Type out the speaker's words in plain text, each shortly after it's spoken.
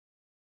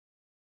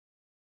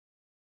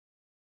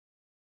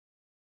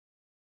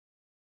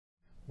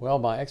Well,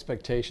 my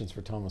expectations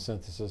for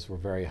tomosynthesis were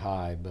very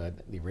high, but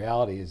the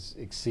reality has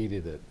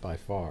exceeded it by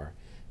far.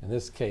 In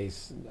this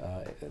case,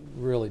 it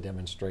really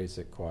demonstrates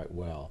it quite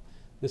well.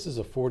 This is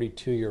a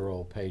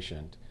 42-year-old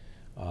patient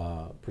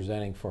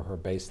presenting for her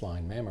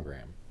baseline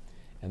mammogram.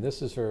 And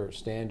this is her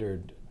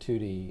standard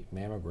 2D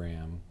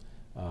mammogram,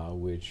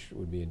 which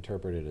would be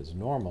interpreted as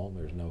normal.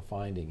 There's no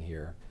finding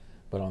here.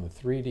 But on the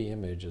 3D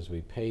image, as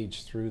we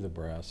page through the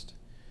breast,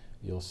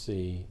 you'll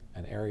see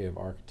an area of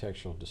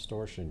architectural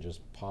distortion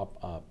just pop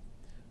up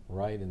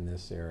right in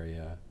this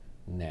area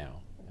now.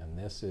 And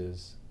this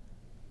is,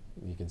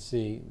 you can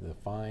see the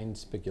fine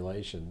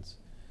spiculations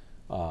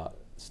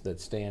that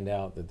stand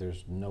out that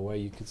there's no way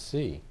you could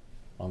see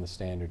on the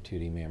standard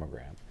 2D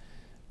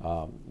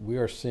mammogram. We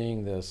are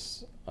seeing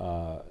this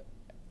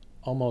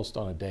almost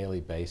on a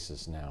daily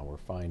basis now. We're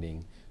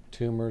finding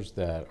tumors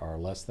that are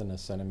less than a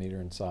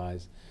centimeter in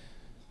size.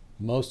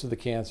 Most of the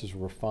cancers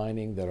we're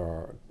finding that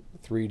are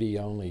 3D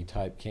only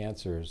type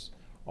cancers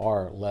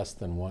are less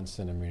than 1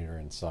 centimeter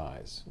in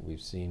size.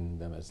 We've seen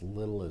them as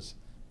little as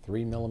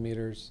 3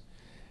 millimeters,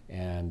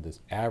 and the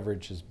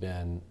average has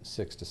been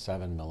 6 to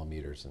 7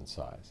 millimeters in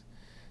size.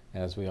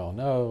 As we all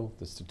know,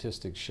 the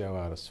statistics show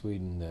out of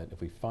Sweden that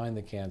if we find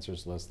the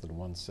cancers less than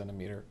 1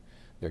 centimeter,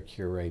 their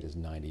cure rate is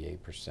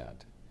 98%.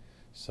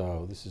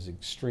 So this is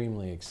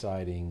extremely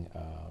exciting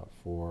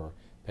for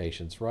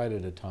patients right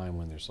at a time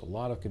when there's a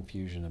lot of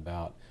confusion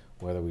about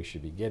whether we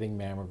should be getting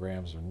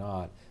mammograms or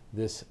not.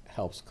 This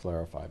helps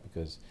clarify,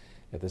 because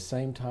at the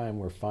same time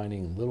we're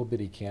finding little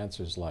bitty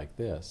cancers like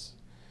this,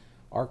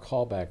 our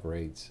callback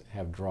rates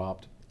have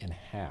dropped in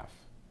half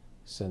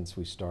since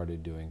we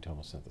started doing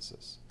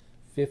tomosynthesis.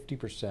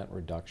 50%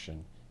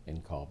 reduction in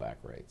callback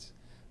rates.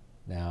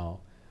 Now,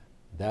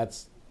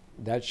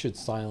 that should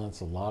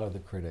silence a lot of the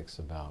critics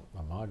about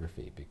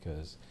mammography,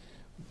 because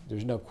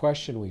there's no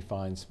question we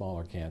find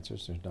smaller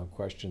cancers. There's no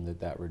question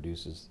that that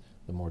reduces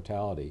the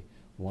mortality.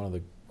 One of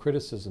the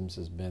criticisms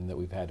has been that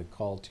we've had to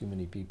call too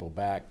many people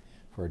back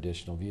for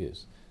additional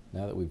views.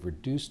 Now that we've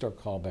reduced our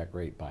callback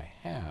rate by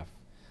half,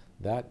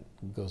 that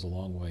goes a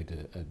long way to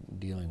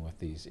dealing with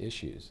these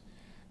issues.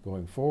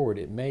 Going forward,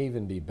 it may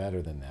even be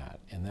better than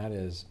that, and that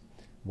is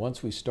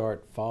once we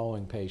start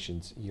following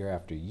patients year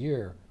after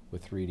year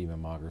with 3D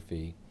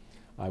mammography,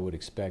 I would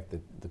expect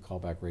that the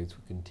callback rates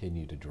will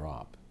continue to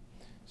drop.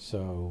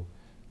 So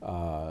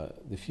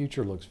the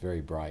future looks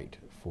very bright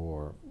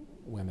for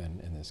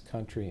women in this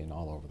country and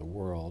all over the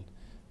world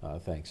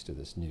thanks to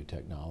this new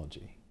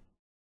technology.